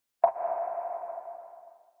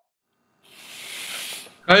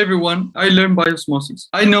Hi everyone, I learned by osmosis.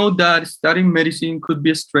 I know that studying medicine could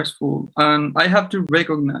be stressful, and I have to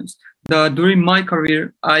recognize that during my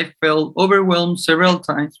career I felt overwhelmed several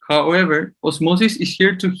times. However, osmosis is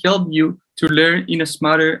here to help you to learn in a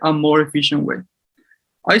smarter and more efficient way.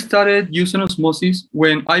 I started using osmosis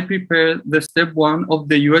when I prepared the step one of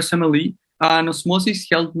the USMLE, and osmosis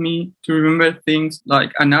helped me to remember things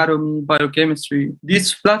like anatomy, biochemistry.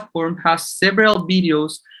 This platform has several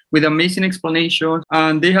videos with amazing explanations,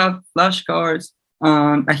 and they have flashcards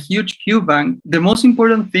and a huge Q bank. The most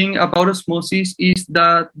important thing about osmosis is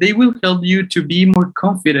that they will help you to be more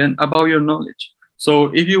confident about your knowledge.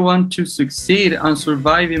 So if you want to succeed and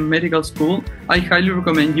survive in medical school, I highly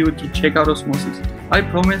recommend you to check out Osmosis. I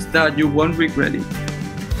promise that you won't regret it.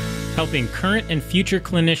 Helping current and future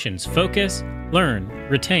clinicians focus, learn,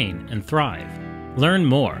 retain, and thrive. Learn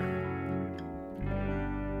more